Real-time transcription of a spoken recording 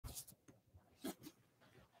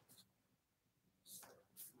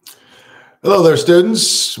Hello there,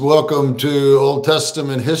 students. Welcome to Old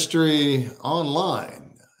Testament History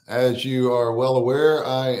Online. As you are well aware,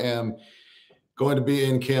 I am going to be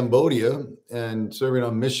in Cambodia and serving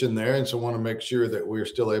on mission there, and so I want to make sure that we're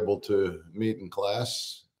still able to meet in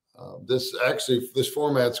class. This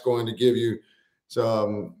format's going to give you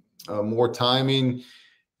some more timing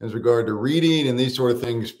as regard to reading and these sort of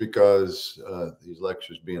things because these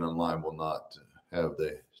lectures being online will not have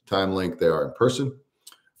the time link they are in person.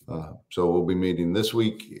 So we'll be meeting this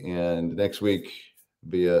week and next week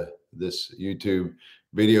via this YouTube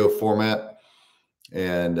video format.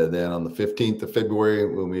 And then on the 15th of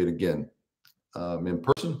February, we'll meet again in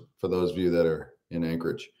person for those of you that are in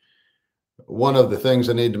Anchorage. One of the things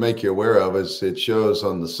I need to make you aware of is it shows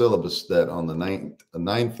on the syllabus that on the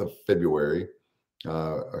 9th of February, the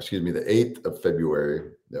 8th of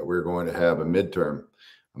February, that we're going to have a midterm.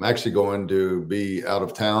 I'm actually going to be out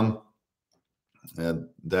of town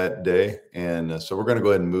that day. And so we're going to go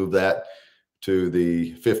ahead and move that to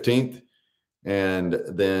the 15th. And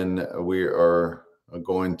then we are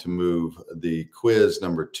going to move the quiz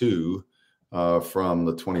number 2 from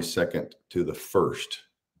the 22nd to the 1st.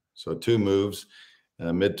 So 2 moves.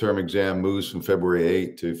 Midterm exam moves from February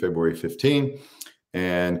 8 to February 15.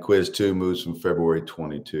 And quiz 2 moves from February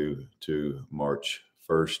 22 to March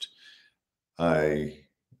 1st. I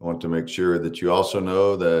want to make sure that you also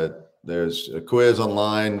know that there's a quiz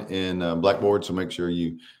online in Blackboard, so make sure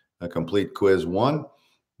you complete quiz 1.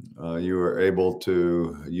 You are able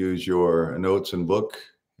to use your notes and book,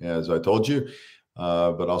 as I told you,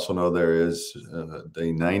 but also know there is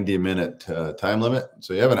the 90-minute time limit.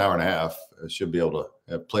 So you have an hour and a half. Should be able to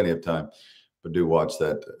have plenty of time, but do watch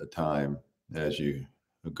that time as you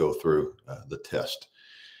go through the test.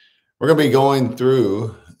 We're going to be going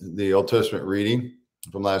through the Old Testament reading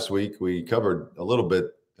from last week. We covered a little bit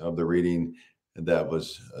of the reading that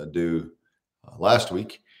was due last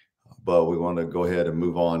week, but we want to go ahead and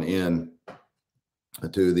move on in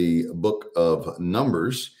to the book of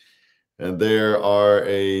Numbers. And there are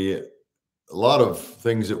a lot of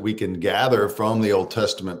things that we can gather from the Old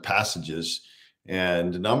Testament passages,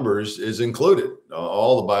 and Numbers is included.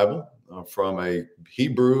 All the Bible from a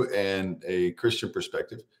Hebrew and a Christian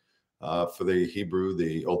perspective. For the Hebrew,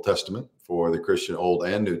 the Old Testament; for the Christian, Old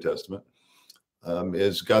and New Testament.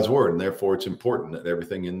 Is God's word, and therefore it's important that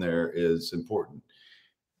everything in there is important.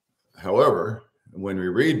 However, when we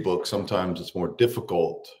read books, sometimes it's more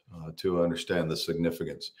difficult to understand the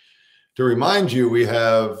significance. To remind you, we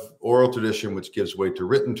have oral tradition, which gives way to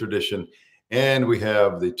written tradition, and we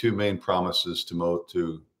have the 2 main promises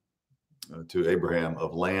to Abraham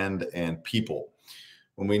of land and people.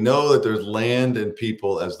 When we know that there's land and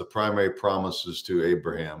people as the primary promises to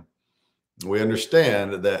Abraham, we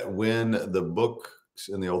understand that when the books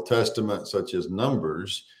in the Old Testament, such as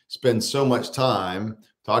Numbers, spend so much time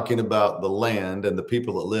talking about the land and the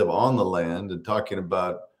people that live on the land, and talking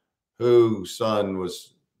about whose son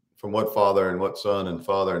was from what father and what son and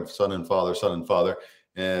father and son and father, son and father,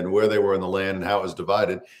 and where they were in the land and how it was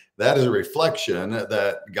divided, that is a reflection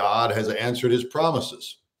that God has answered his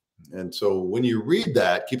promises. And so when you read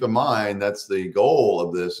that, keep in mind that's the goal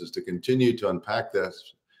of this, is to continue to unpack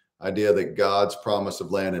this idea that God's promise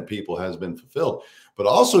of land and people has been fulfilled. But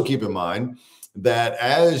also keep in mind that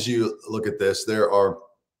as you look at this, there are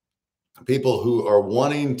people who are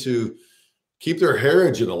wanting to keep their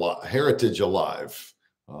heritage alive.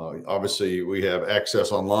 Obviously, we have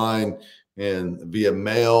access online and via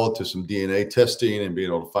mail to some DNA testing and being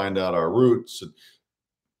able to find out our roots and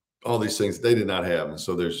all these things they did not have. And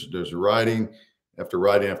so there's writing after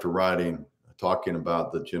writing after writing, talking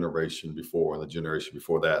about the generation before and the generation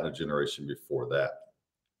before that and the generation before that.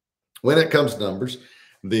 When it comes to Numbers,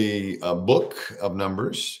 the book of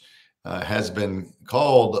Numbers has been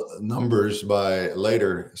called Numbers by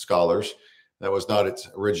later scholars. That was not its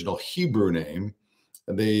original Hebrew name.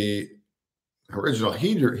 The original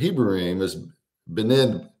Hebrew name is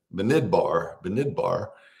Bamidbar,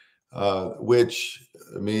 which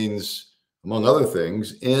means, among other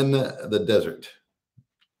things, in the desert.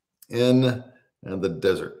 In the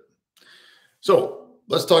desert. So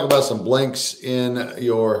let's talk about some blanks in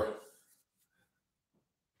your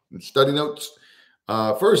study notes.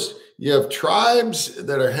 First, you have tribes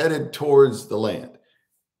that are headed towards the land.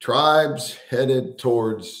 Tribes headed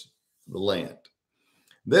towards the land.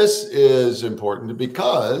 This is important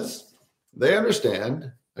because they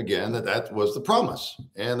understand, again, that was the promise.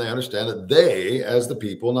 And they understand that they, as the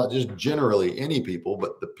people, not just generally any people,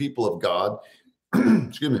 but the people of God,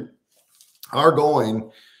 excuse me, are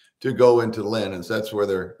going to go into the land. And so that's where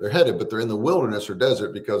they're headed. But they're in the wilderness or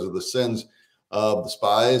desert because of the sins of the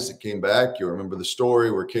spies that came back. You remember the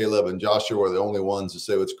story where Caleb and Joshua were the only ones to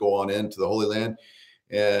say, let's go on into the Holy Land.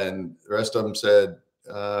 And the rest of them said,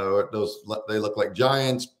 they look like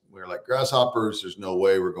giants. We're like grasshoppers. There's no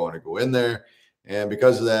way we're going to go in there. And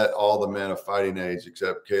because of that, all the men of fighting age,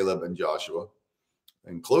 except Caleb and Joshua,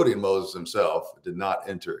 including Moses himself, did not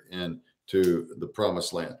enter into the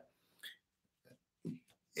promised land.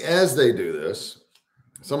 As they do this,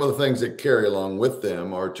 some of the things that carry along with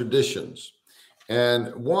them are traditions.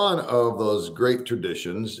 And one of those great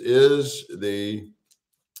traditions is the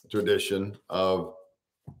tradition of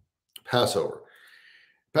Passover.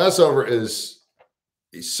 Passover is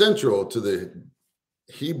essential to the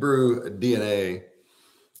Hebrew DNA.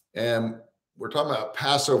 And we're talking about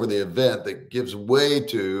Passover, the event that gives way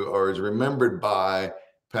to or is remembered by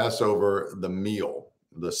Passover, the meal,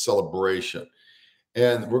 the celebration.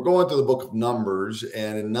 And we're going to the book of Numbers,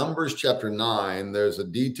 and in Numbers chapter 9, there's a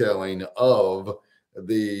detailing of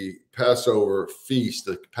the Passover feast,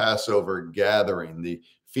 the Passover gathering, the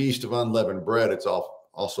Feast of Unleavened Bread, it's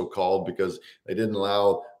also called, because they didn't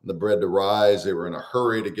allow the bread to rise. They were in a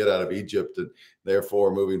hurry to get out of Egypt, and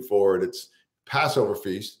therefore, moving forward, it's Passover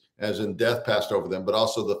feast, as in death passed over them, but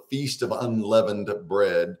also the Feast of Unleavened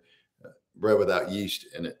Bread, bread without yeast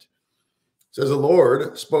in it. It says, the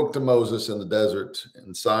Lord spoke to Moses in the desert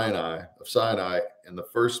in Sinai in the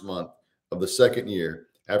first month of the second year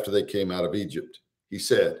after they came out of Egypt. He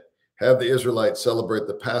said, have the Israelites celebrate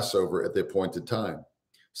the Passover at the appointed time.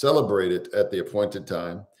 Celebrate it at the appointed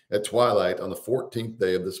time at twilight on the 14th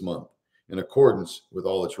day of this month, in accordance with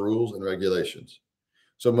all its rules and regulations.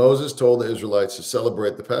 So Moses told the Israelites to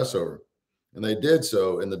celebrate the Passover, and they did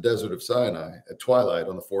so in the desert of Sinai at twilight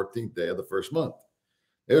on the 14th day of the first month.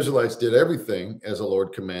 The Israelites did everything as the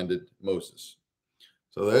Lord commanded Moses.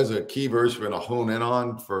 So there's a key verse we're going to hone in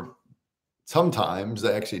on. For sometimes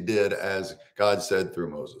they actually did as God said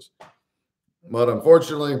through Moses. But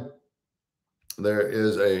unfortunately, there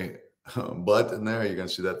is a but in there. You're going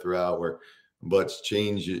to see that throughout, where buts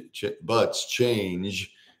change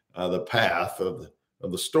the path of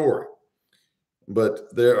the story.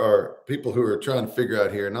 But there are people who are trying to figure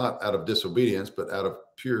out here, not out of disobedience, but out of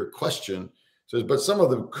pure question. It says, but some of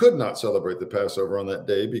them could not celebrate the Passover on that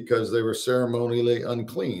day because they were ceremonially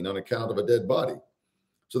unclean on account of a dead body.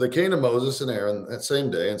 So they came to Moses and Aaron that same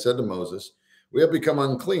day and said to Moses, we have become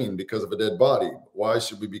unclean because of a dead body. Why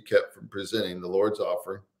should we be kept from presenting the Lord's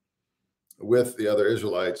offering with the other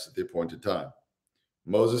Israelites at the appointed time?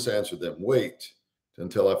 Moses answered them, wait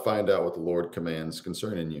until I find out what the Lord commands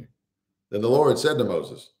concerning you. Then the Lord said to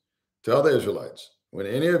Moses, tell the Israelites, when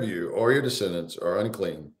any of you or your descendants are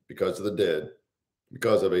unclean because of a dead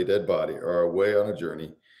body, or are away on a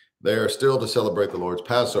journey, they are still to celebrate the Lord's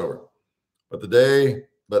Passover. But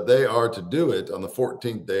they are to do it on the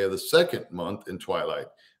 14th day of the second month in twilight.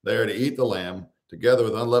 They are to eat the lamb together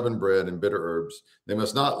with unleavened bread and bitter herbs. They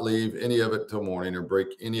must not leave any of it till morning or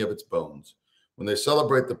break any of its bones. When they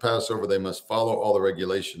celebrate the Passover, they must follow all the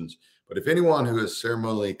regulations. But if anyone who is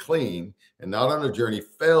ceremonially clean and not on a journey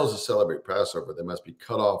fails to celebrate Passover, they must be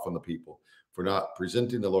cut off from the people for not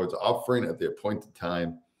presenting the Lord's offering at the appointed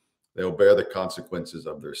time. They will bear the consequences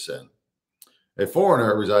of their sin. A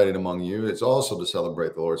foreigner residing among you is also to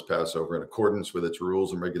celebrate the Lord's Passover in accordance with its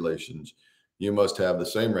rules and regulations. You must have the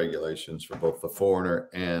same regulations for both the foreigner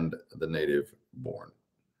and the native born.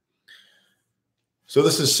 So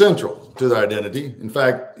this is central to their identity. In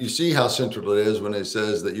fact, you see how central it is when it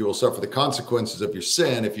says that you will suffer the consequences of your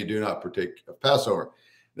sin if you do not partake of Passover.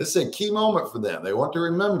 This is a key moment for them. They want to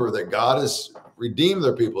remember that God has redeemed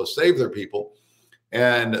their people, has saved their people.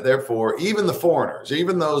 And therefore, even the foreigners,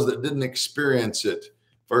 even those that didn't experience it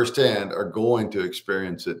firsthand, are going to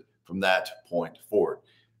experience it from that point forward,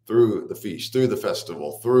 through the feast, through the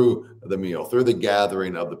festival, through the meal, through the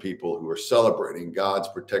gathering of the people who are celebrating God's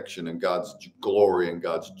protection and God's glory and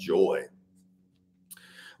God's joy. I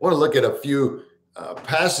want to look at a few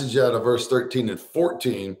passages out of verse 13 and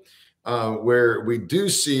 14, where we do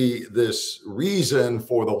see this reason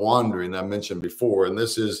for the wandering I mentioned before, and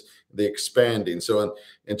this is the expanding. So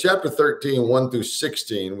in chapter 13, 1 through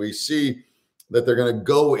 16, we see that they're going to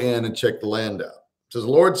go in and check the land out. It says, the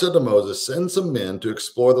Lord said to Moses, send some men to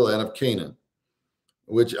explore the land of Canaan,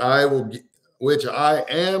 which I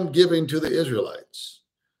am giving to the Israelites.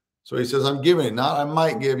 So he says, I'm giving it, not I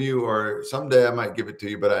might give you, or someday I might give it to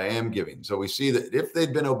you, but I am giving. So we see that if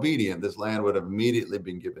they'd been obedient, this land would have immediately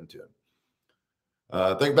been given to them.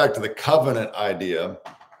 Think back to the covenant idea.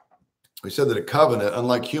 We said that a covenant,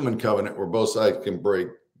 unlike human covenant, where both sides can break,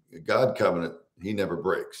 God covenant, he never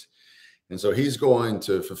breaks. And so he's going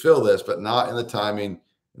to fulfill this, but not in the timing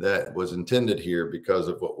that was intended here because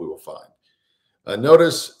of what we will find.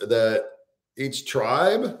 Notice that each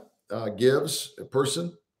tribe gives a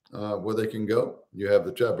person where they can go. You have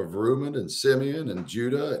the tribe of Reuben and Simeon and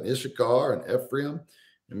Judah and Issachar and Ephraim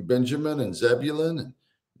and Benjamin and Zebulun and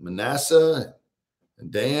Manasseh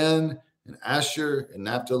and Dan and Asher and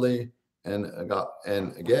Naphtali and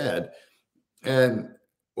Gad. And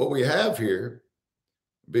what we have here,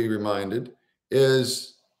 be reminded,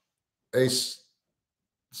 is a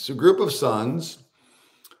group of sons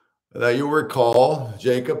that you recall.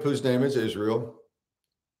 Jacob, whose name is Israel,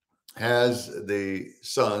 has the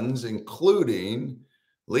sons, including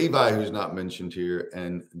Levi, who's not mentioned here,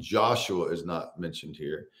 and Joshua is not mentioned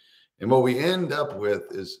here. And what we end up with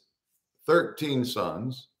is 13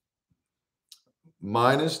 sons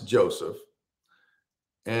minus Joseph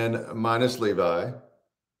and minus Levi.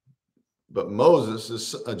 But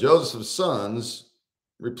Joseph's sons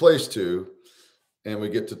replace 2, and we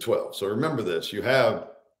get to 12. So remember this: you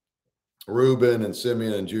have Reuben and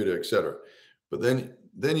Simeon and Judah, etc. But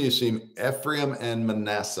then you see Ephraim and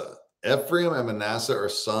Manasseh. Ephraim and Manasseh are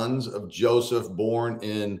sons of Joseph, born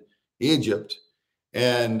in Egypt,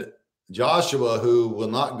 and Joshua, who will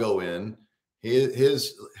not go in,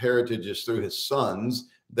 his heritage is through his sons.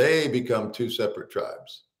 They become 2 separate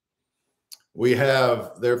tribes. We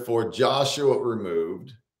have, therefore, Joshua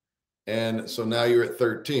removed. And so now you're at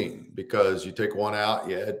 13, because you take 1 out,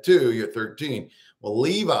 you add 2, you're at 13. Well,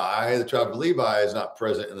 Levi, the tribe of Levi, is not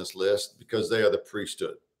present in this list because they are the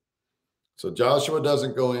priesthood. So Joshua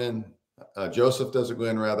doesn't go in, Joseph doesn't go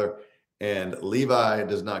in, rather, and Levi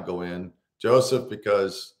does not go in. Joseph,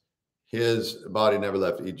 because his body never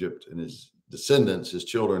left Egypt, and his descendants, his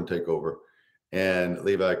children, take over. And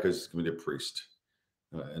Levi, because he's going to be a priest,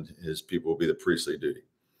 and his people will be the priestly duty.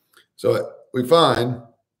 So we find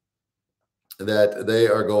that they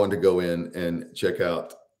are going to go in and check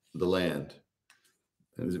out the land.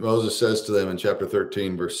 And Moses says to them in chapter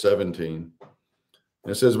 13, verse 17,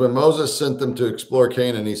 it says, when Moses sent them to explore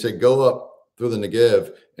Canaan, he said, go up through the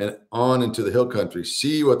Negev and on into the hill country,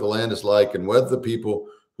 see what the land is like, and whether the people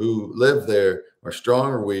who live there are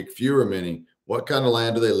strong or weak, few or many. What kind of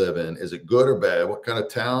land do they live in? Is it good or bad? What kind of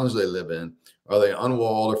towns do they live in? Are they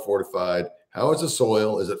unwalled or fortified? How is the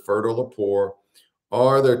soil? Is it fertile or poor?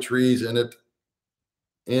 Are there trees in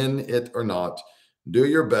it or not? Do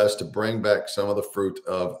your best to bring back some of the fruit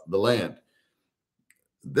of the land.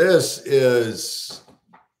 This is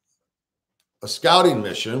a scouting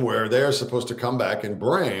mission where they're supposed to come back and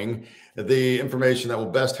bring the information that will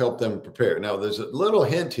best help them prepare. Now, there's a little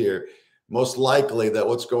hint here, most likely, that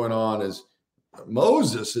what's going on is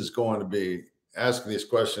Moses is going to be asking these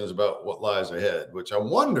questions about what lies ahead, which I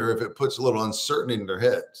wonder if it puts a little uncertainty in their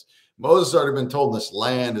heads. Moses has already been told this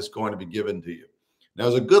land is going to be given to you. Now,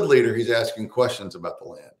 as a good leader, he's asking questions about the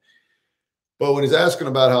land. But when he's asking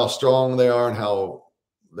about how strong they are and how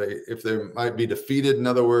if they might be defeated, in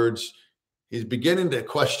other words, he's beginning to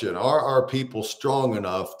question, are our people strong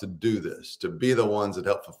enough to do this, to be the ones that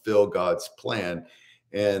help fulfill God's plan?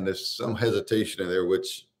 And there's some hesitation in there,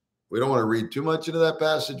 which we don't want to read too much into that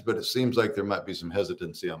passage, but it seems like there might be some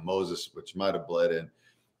hesitancy on Moses, which might have bled in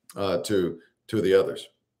to the others.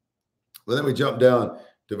 Well, then we jump down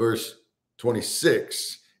to verse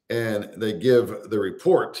 26, and they give the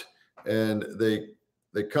report, and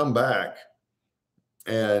they come back,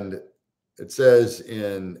 and it says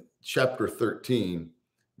in chapter 13,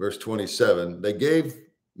 verse 27, they gave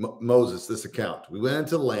Moses this account. We went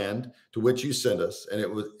into the land to which you sent us, and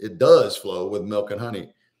it does flow with milk and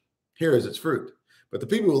honey. Here is its fruit. But the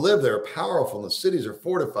people who live there are powerful, and the cities are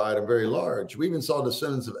fortified and very large. We even saw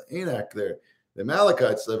descendants of Anak there. The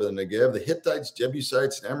Amalekites live in the Negev. The Hittites,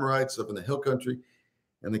 Jebusites, and Amorites live in the hill country.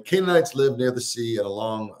 And the Canaanites live near the sea and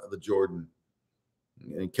along the Jordan.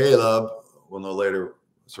 And Caleb, we'll know later,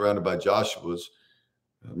 surrounded by Joshua's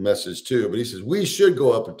message too. But he says, we should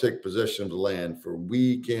go up and take possession of the land, for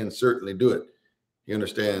we can certainly do it. He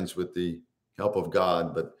understands with the help of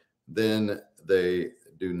God, but then they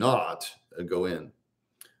do not go in.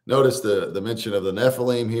 Notice the mention of the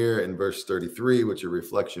Nephilim here in verse 33, which is a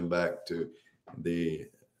reflection back to the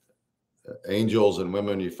angels and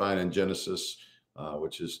women you find in Genesis,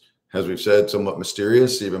 which is, as we've said, somewhat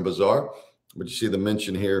mysterious, even bizarre. But you see the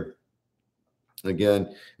mention here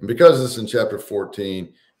again. And because this is in chapter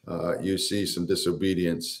 14, you see some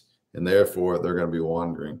disobedience, and therefore they're going to be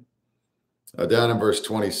wandering. Down in verse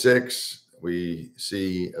 26, we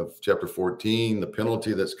see of chapter 14, the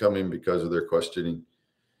penalty that's coming because of their questioning.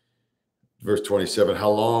 Verse 27, how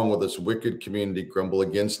long will this wicked community grumble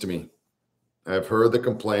against me? I have heard the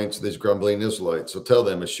complaints of these grumbling Israelites. So tell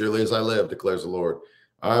them, as surely as I live, declares the Lord,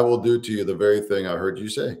 I will do to you the very thing I heard you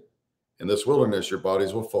say. In this wilderness, your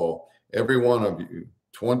bodies will fall, every one of you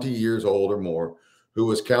 20 years old or more, who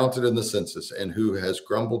was counted in the census and who has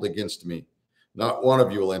grumbled against me. Not one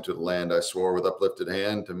of you will enter the land I swore with uplifted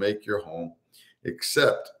hand to make your home,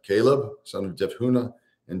 except Caleb, son of Jephunneh,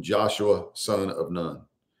 and Joshua, son of Nun.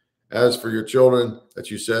 As for your children that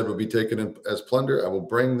you said would be taken in as plunder, I will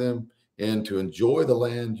bring them in to enjoy the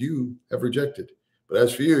land you have rejected. But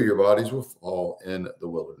as for you, your bodies will fall in the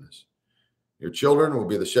wilderness. Your children will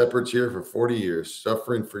be the shepherds here for 40 years,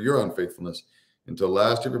 suffering for your unfaithfulness until the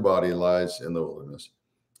last of your body lies in the wilderness.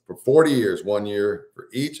 For 40 years, 1 year, for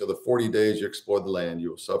each of the 40 days you explore the land,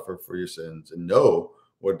 you will suffer for your sins and know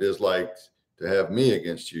what it is like to have me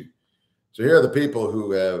against you. So here are the people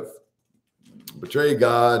who have betrayed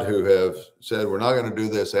God, who have said, we're not going to do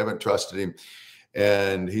this, haven't trusted him.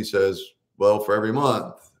 And he says, well, for every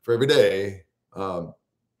month, for every day,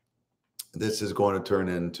 this is going to turn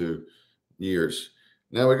into years.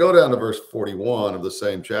 Now we go down to verse 41 of the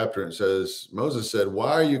same chapter, and it says, Moses said,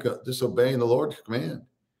 why are you disobeying the Lord's command?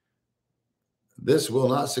 This will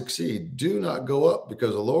not succeed. Do not go up,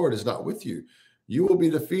 because the Lord is not with you. You will be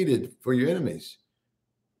defeated for your enemies.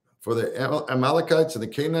 For the Amalekites and the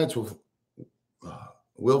Canaanites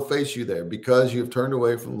will face you there. Because you have turned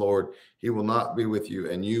away from the Lord, he will not be with you,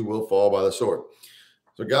 and you will fall by the sword.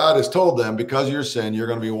 So God has told them, because of your sin, you're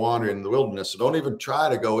going to be wandering in the wilderness. So don't even try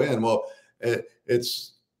to go in. Well,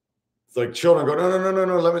 it's like children go,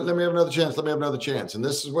 no. Let me have another chance. Let me have another chance. And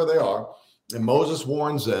this is where they are. And Moses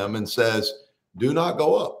warns them and says, do not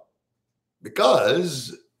go up.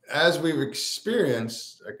 Because as we've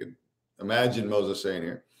experienced, I could imagine Moses saying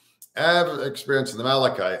here, I've experienced the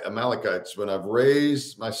Amalekites, when I've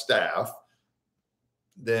raised my staff,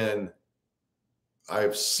 then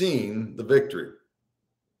I've seen the victory,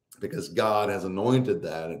 because God has anointed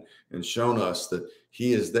that and shown us that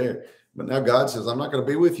he is there. But now God says, I'm not going to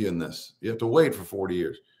be with you in this. You have to wait for 40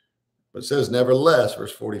 years. But it says, nevertheless,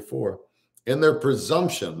 verse 44, in their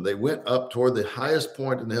presumption, they went up toward the highest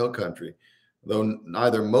point in the hill country, though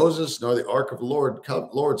neither Moses nor the ark of the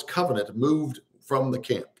Lord's covenant moved from the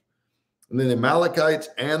camp. And then the Amalekites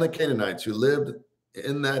and the Canaanites who lived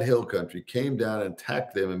in that hill country came down and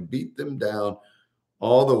attacked them and beat them down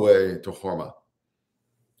all the way to Hormah.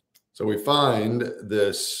 So we find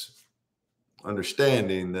this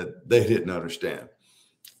understanding that they didn't understand,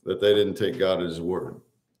 that they didn't take God at his word.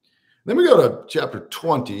 Then we go to chapter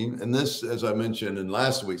 20, and this, as I mentioned in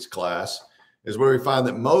last week's class, is where we find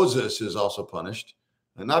that Moses is also punished,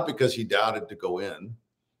 and not because he doubted to go in,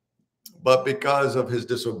 but because of his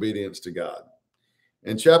disobedience to God.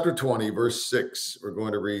 In chapter 20, verse 6, we're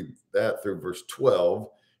going to read that through verse 12.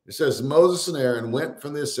 It says, Moses and Aaron went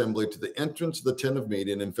from the assembly to the entrance of the tent of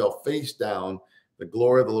meeting and fell face down. The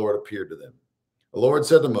glory of the Lord appeared to them. The Lord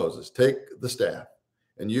said to Moses, take the staff,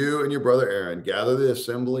 and you and your brother Aaron gather the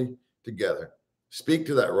assembly together. Speak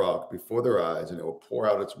to that rock before their eyes, and it will pour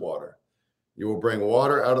out its water. You will bring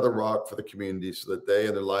water out of the rock for the community so that they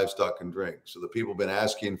and their livestock can drink. So the people have been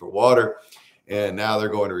asking for water, and now they're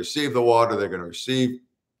going to receive the water. They're going to receive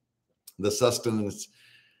the sustenance.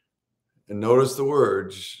 And notice the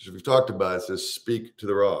words we've talked about. It says, speak to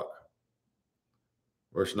the rock.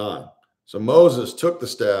 Verse 9. So Moses took the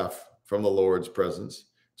staff from the Lord's presence,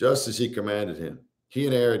 just as he commanded him. He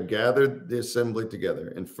and Aaron gathered the assembly together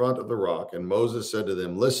in front of the rock, and Moses said to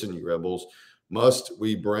them, listen, you rebels, must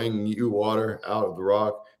we bring you water out of the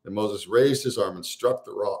rock? And Moses raised his arm and struck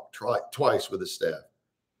the rock twice with his staff.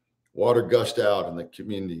 Water gushed out, and the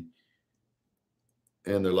community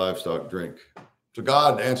and their livestock drink. So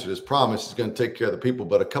God answered his promise. He's going to take care of the people.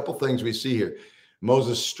 But a couple things we see here.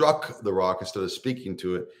 Moses struck the rock instead of speaking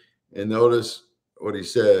to it. And notice what he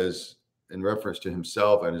says in reference to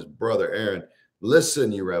himself and his brother Aaron.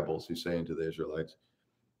 Listen, you rebels, he's saying to the Israelites.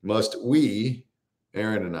 Must we,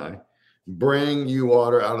 Aaron and I, bring you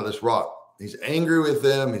water out of this rock? He's angry with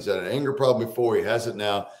them. He's had an anger problem before. He has it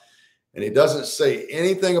now. And he doesn't say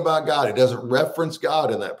anything about God. He doesn't reference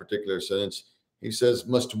God in that particular sentence. He says,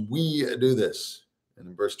 must we do this? And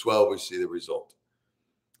in verse 12, we see the result.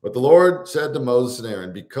 But the Lord said to Moses and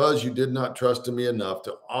Aaron, because you did not trust in me enough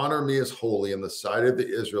to honor me as holy in the sight of the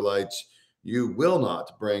Israelites, you will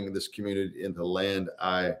not bring this community into the land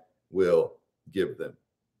I will give them.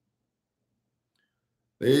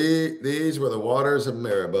 These were the waters of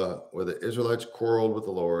Meribah, where the Israelites quarreled with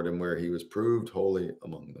the Lord and where he was proved holy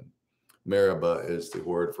among them. Meribah is the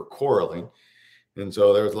word for quarreling. And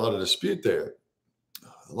so there was a lot of dispute there,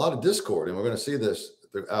 a lot of discord. And we're going to see this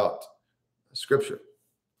throughout Scripture.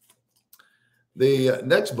 The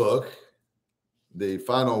next book, the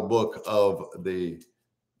final book of the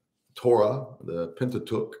Torah, the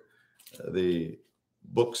Pentateuch, the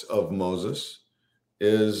books of Moses,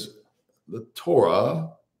 is the Torah,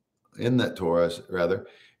 in that Torah, rather,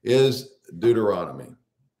 is Deuteronomy,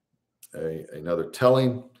 another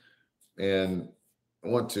telling. And I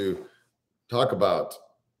want to talk about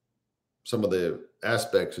some of the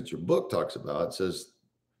aspects that your book talks about. It says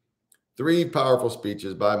 3 powerful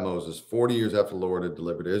speeches by Moses 40 years after the Lord had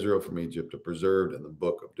delivered Israel from Egypt are preserved in the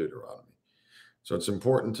book of Deuteronomy. So it's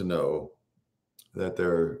important to know that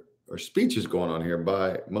there are speeches going on here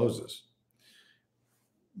by Moses.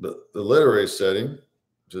 The literary setting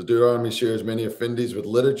says Deuteronomy shares many affinities with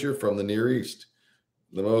literature from the Near East.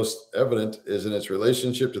 The most evident is in its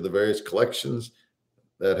relationship to the various collections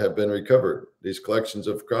that have been recovered. These collections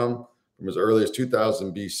have come from as early as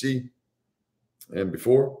 2000 BC and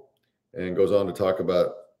before, and goes on to talk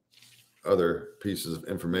about other pieces of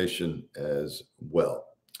information as well.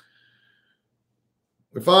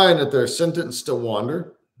 We find that they're sentenced to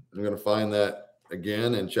wander. I'm going to find that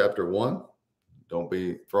again in chapter 1. Don't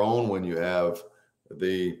be thrown when you have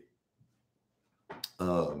the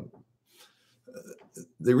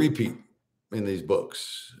repeat in these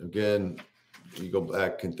books. Again, you go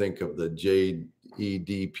back and think of the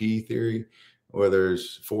JEDP theory, where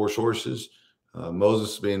there's 4 sources.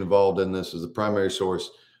 Moses being involved in this is the primary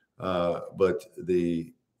source, but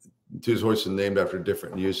the 2 sources named after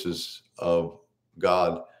different uses of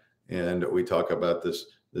God. And we talk about this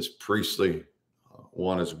priestly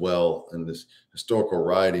one as well, and this historical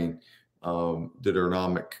writing,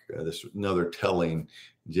 Deuteronomic, this another telling,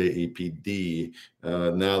 JEPD.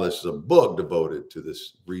 Now this is a book devoted to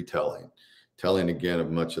this retelling, telling again of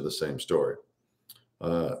much of the same story.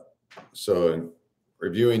 So in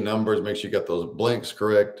reviewing numbers, make sure you got those blanks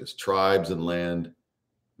correct. It's tribes and land,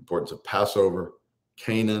 importance of Passover,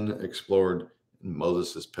 Canaan explored, and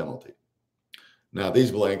Moses' penalty. Now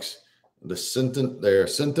these blanks, they're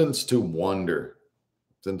sentenced to wander.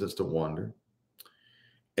 Sentenced to wander.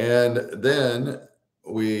 And then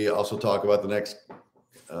we also talk about the next,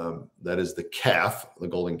 that is the calf, the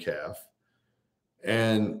golden calf.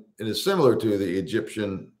 And it is similar to the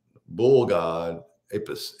Egyptian bull god,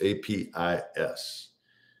 Apis, A-P-I-S.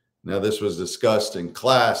 Now, this was discussed in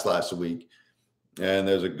class last week, and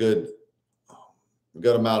there's a good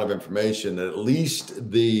amount of information that at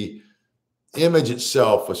least the image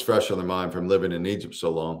itself was fresh on their mind from living in Egypt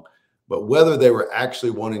so long. But whether they were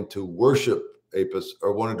actually wanting to worship Apis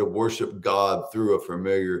or wanted to worship God through a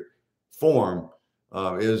familiar form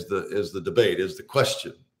is the debate, is the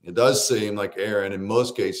question. It does seem like Aaron, in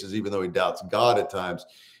most cases, even though he doubts God at times,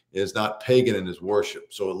 is not pagan in his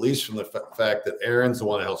worship. So at least from the fact that Aaron's the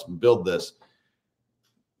one that helps him build this,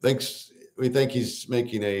 we think he's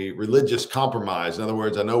making a religious compromise. In other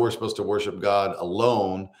words, I know we're supposed to worship God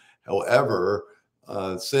alone. However,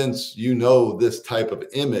 since you know this type of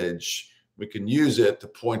image, we can use it to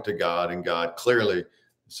point to God, and God clearly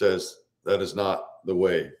says that is not the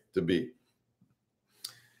way to be.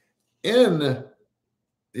 In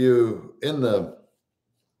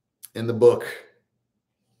the book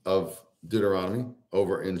of Deuteronomy,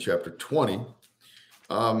 over in chapter 20,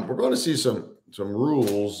 we're going to see some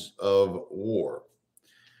rules of war.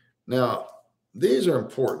 Now, these are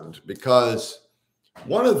important because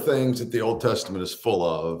one of the things that the Old Testament is full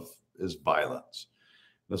of is violence.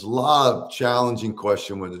 There's a lot of challenging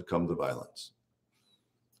questions when it comes to violence.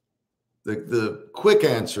 The quick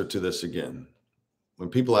answer to this, again, when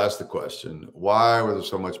people ask the question, why was there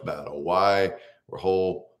so much battle? Why were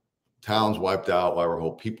whole towns wiped out? Why were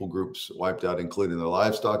whole people groups wiped out, including their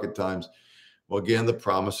livestock at times? Well, again, the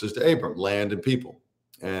promises to Abram, land and people.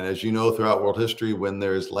 And as you know, throughout world history, when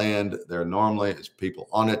there's land, there normally is people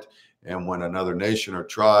on it. And when another nation or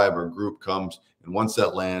tribe or group comes and wants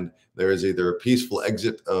that land, there is either a peaceful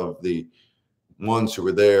exit of the ones who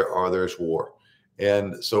were there or there's war.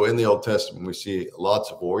 And so in the Old Testament, we see lots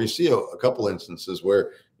of war. You see a couple instances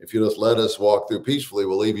where if you just let us walk through peacefully,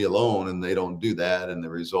 we'll leave you alone. And they don't do that. And the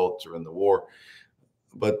results are in the war.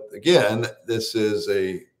 But again, this is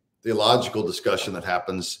a theological discussion that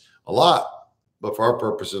happens a lot. But for our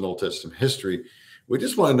purposes in Old Testament history, we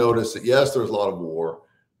just want to notice that, yes, there was a lot of war,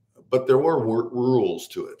 but there were rules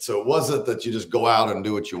to it. So it wasn't that you just go out and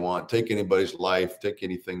do what you want, take anybody's life, take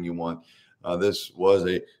anything you want. This was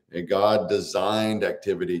a God-designed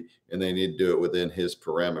activity, and they need to do it within his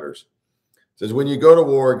parameters. It says, when you go to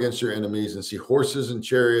war against your enemies and see horses and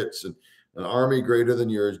chariots and an army greater than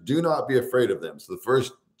yours, do not be afraid of them. So the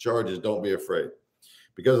first charge is don't be afraid,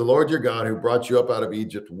 because the Lord your God who brought you up out of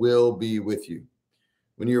Egypt will be with you.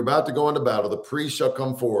 When you're about to go into battle, the priest shall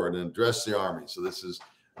come forward and address the army. So this is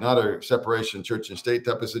not a separation church and state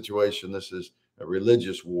type of situation. This is a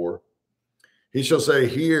religious war. He shall say,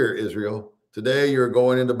 hear, Israel, today you're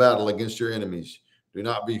going into battle against your enemies. Do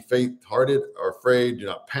not be faint-hearted or afraid. Do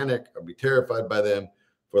not panic or be terrified by them.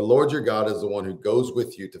 For the Lord your God is the one who goes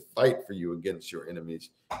with you to fight for you against your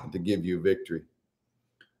enemies and to give you victory.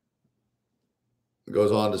 It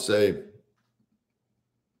goes on to say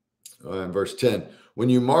in verse 10, when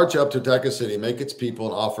you march up to attack a city, make its people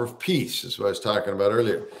an offer of peace. This is what I was talking about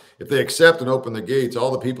earlier. If they accept and open the gates,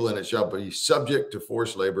 all the people in it shall be subject to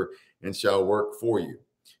forced labor and shall work for you.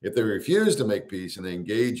 If they refuse to make peace and they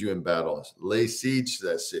engage you in battles, lay siege to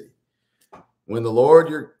that city. When the Lord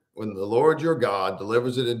your God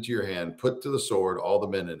delivers it into your hand, put to the sword all the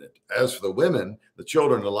men in it. As for the women, the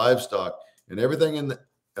children, the livestock, and everything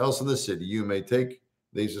else in the city, you may take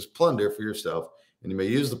these as plunder for yourself, and you may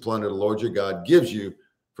use the plunder the Lord your God gives you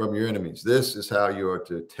from your enemies. This is how you are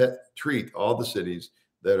to treat all the cities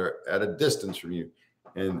that are at a distance from you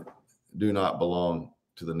and do not belong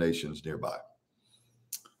to the nations nearby.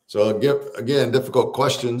 So again, difficult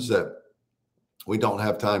questions that we don't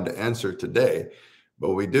have time to answer today,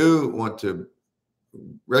 but we do want to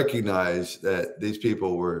recognize that these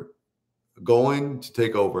people were going to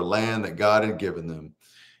take over land that God had given them,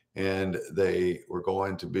 and they were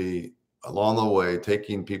going to be along the way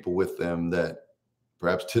taking people with them that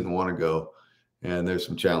perhaps didn't want to go, and there's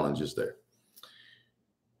some challenges there.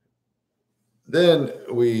 Then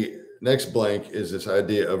next blank is this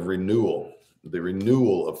idea of renewal. The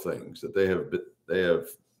renewal of things that they have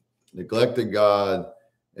neglected God,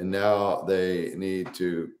 and now they need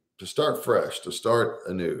to start fresh, to start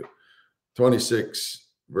anew. 26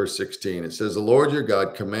 verse 16, it says, the Lord your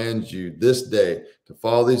God commands you this day to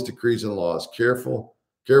follow these decrees and laws,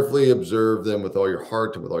 carefully observe them with all your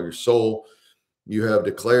heart and with all your soul. You have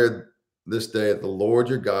declared this day that the Lord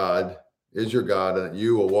your God is your God, and that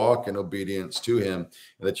you will walk in obedience to him,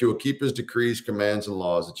 and that you will keep his decrees, commands, and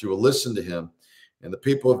laws, that you will listen to him. And the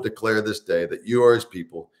people have declared this day that you are his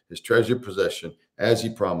people, his treasured possession, as he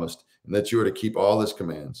promised, and that you are to keep all his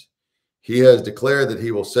commands. He has declared that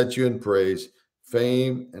he will set you in praise,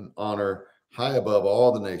 fame, and honor high above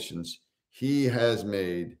all the nations he has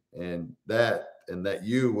made, and that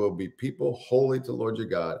you will be people holy to the Lord your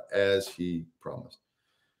God, as he promised.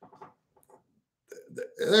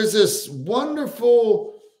 There's this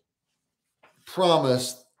wonderful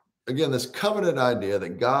promise, again, this covenant idea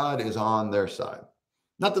that God is on their side.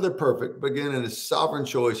 Not that they're perfect, but again, in his sovereign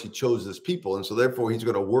choice, he chose this people. And so therefore, he's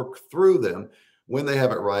going to work through them when they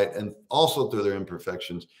have it right, and also through their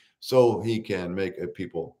imperfections, so he can make a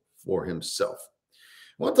people for himself.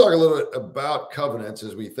 I want to talk a little bit about covenants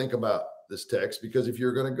as we think about this text, because if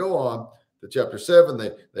you're going to go on to chapter 7,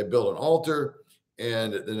 they build an altar.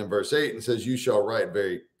 And then in verse 8, it says, you shall write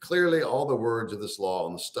very clearly all the words of this law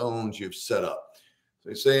on the stones you've set up. So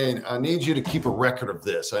he's saying, I need you to keep a record of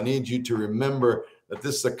this. I need you to remember that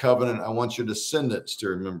this is a covenant. I want your descendants to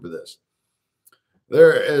remember this.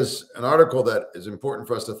 There is an article that is important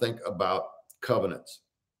for us to think about covenants.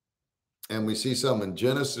 And we see some in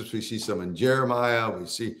Genesis, we see some in Jeremiah, we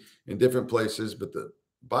see in different places, but the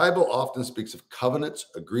Bible often speaks of covenants,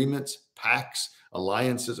 agreements, pacts,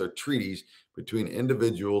 alliances, or treaties between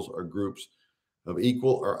individuals or groups of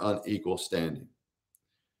equal or unequal standing.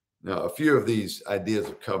 Now, a few of these ideas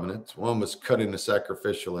of covenants, one was cutting a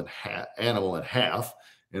sacrificial animal in half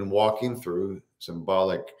and walking through,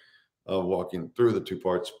 symbolic of walking through the two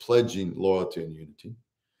parts, pledging loyalty and unity.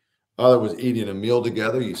 Other was eating a meal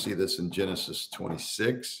together. You see this in Genesis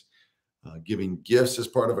 26. Giving gifts as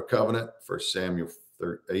part of a covenant, 1 Samuel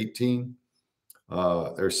 18.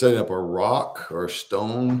 They're setting up a rock or a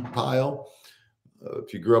stone pile.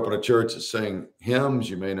 If you grew up in a church that's saying hymns,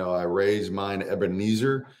 you may know I raise mine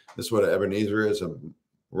Ebenezer. This is what an Ebenezer is, a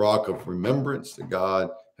rock of remembrance that God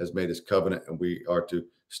has made his covenant, and we are to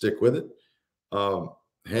stick with it.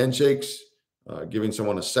 Handshakes, giving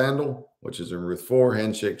someone a sandal, which is in Ruth 4,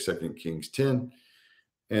 handshake, 2 Kings 10.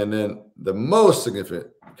 And then the most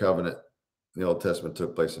significant covenant in the Old Testament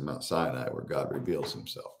took place in Mount Sinai, where God reveals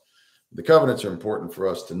himself. The covenants are important for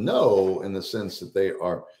us to know in the sense that they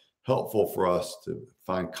are helpful for us to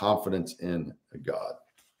find confidence in God.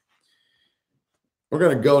 We're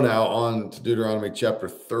going to go now on to Deuteronomy chapter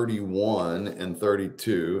 31 and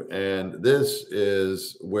 32, and this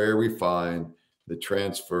is where we find the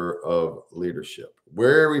transfer of leadership,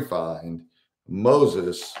 where we find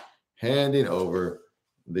Moses handing over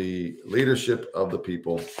the leadership of the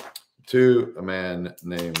people to a man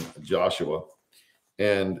named Joshua.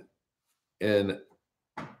 And in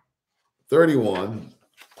 31,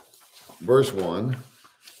 verse 1,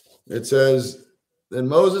 it says, then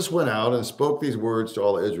Moses went out and spoke these words to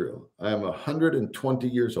all Israel. I am 120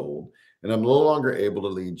 years old, and I'm no longer able to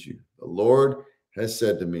lead you. The Lord has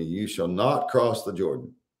said to me, you shall not cross the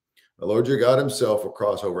Jordan. The Lord your God himself will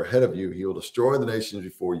cross over ahead of you. He will destroy the nations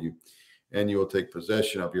before you, and you will take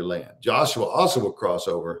possession of your land. Joshua also will cross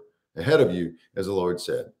over ahead of you, as the Lord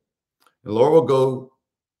said. The Lord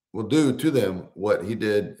will do to them what he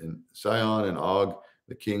did in Sihon and Og,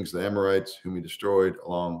 the kings of the Amorites, whom he destroyed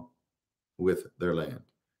along with their land.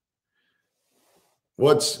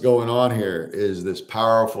 What's going on here is this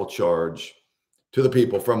powerful charge to the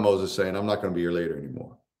people from Moses saying, I'm not going to be your leader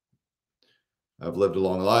anymore. I've lived a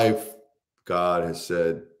long life. God has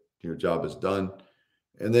said, your job is done.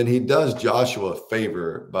 And then he does Joshua a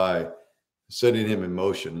favor by setting him in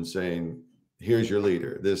motion and saying, here's your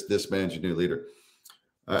leader. This man's your new leader.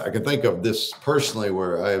 I can think of this personally,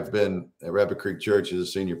 where I have been at Rapid Creek Church as a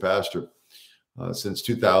senior pastor since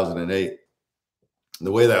 2008.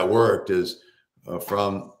 The way that worked is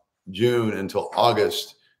from June until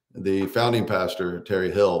August, the founding pastor, Terry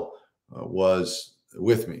Hill, was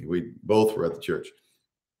with me. We both were at the church.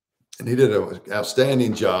 And he did an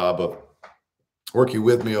outstanding job of working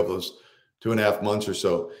with me over those 2.5 months or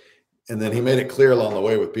so. And then he made it clear along the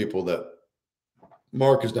way with people that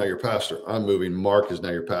Mark is now your pastor. I'm moving. Mark is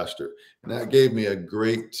now your pastor. And that gave me a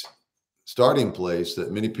great starting place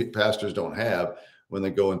that many pastors don't have when they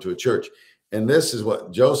go into a church. And this is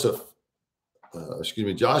what Joshua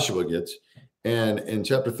gets. And in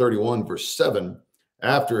chapter 31, verse 7,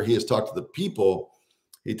 after he has talked to the people,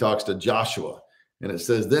 he talks to Joshua. And it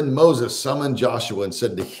says, then Moses summoned Joshua and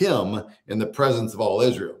said to him in the presence of all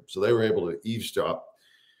Israel. So they were able to eavesdrop.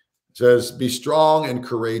 It says, be strong and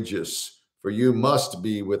courageous, for you must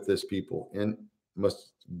be with this people and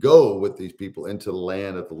must go with these people into the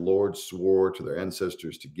land that the Lord swore to their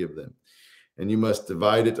ancestors to give them. And you must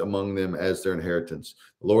divide it among them as their inheritance.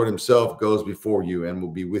 The Lord himself goes before you and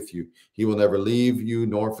will be with you. He will never leave you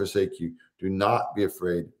nor forsake you. Do not be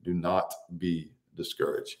afraid. Do not be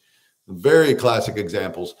discouraged. Very classic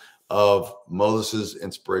examples of Moses'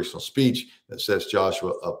 inspirational speech that sets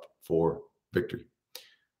Joshua up for victory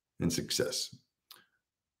and success.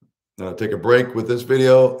 Now take a break with this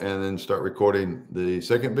video and then start recording the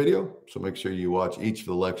second video. So make sure you watch each of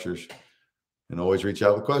the lectures and always reach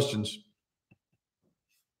out with questions.